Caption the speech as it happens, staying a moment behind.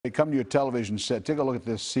They come to your television set. Take a look at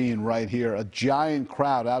this scene right here. A giant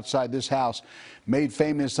crowd outside this house, made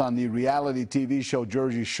famous on the reality TV show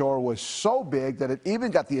Jersey Shore, was so big that it even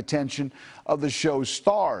got the attention of the show's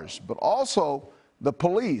stars, but also the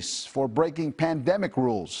police for breaking pandemic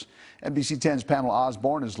rules. NBC10's Pamela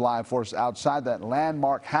Osborne is live for us outside that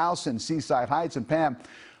landmark house in Seaside Heights. And Pam,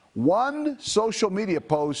 one social media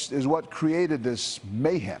post is what created this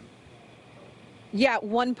mayhem. Yeah,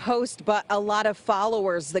 one post, but a lot of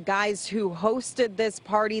followers. The guys who hosted this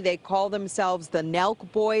party, they call themselves the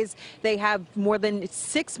Nelk Boys. They have more than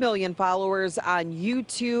 6 million followers on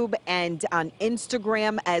YouTube and on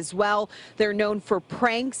Instagram as well. They're known for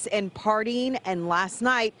pranks and partying, and last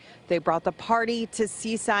night they brought the party to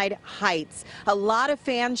Seaside Heights. A lot of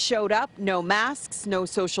fans showed up, no masks, no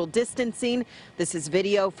social distancing. This is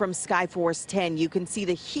video from Skyforce 10. You can see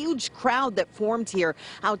the huge crowd that formed here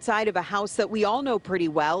outside of a house that we all know pretty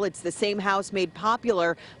well. It's the same house made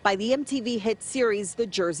popular by the MTV hit series The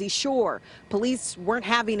Jersey Shore. Police weren't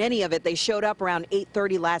having any of it. They showed up around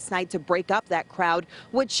 8:30 last night to break up that crowd,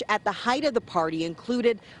 which at the height of the party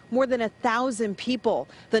included more than 1,000 people.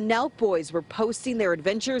 The Nelk Boys were posting their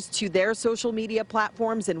adventures to their social media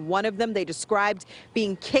platforms, and one of them they described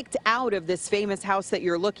being kicked out of this famous house that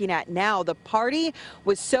you're looking at now. The party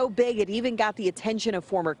was so big it even got the attention of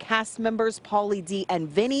former cast members. Pauly D and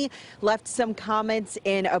Vinny left some comments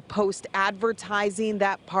in a post advertising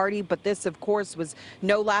that party, but this of course was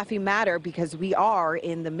no laughing matter because we are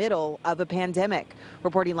in the middle of a pandemic.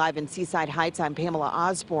 Reporting live in Seaside Heights, I'm Pamela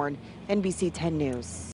Osborne, NBC 10 News.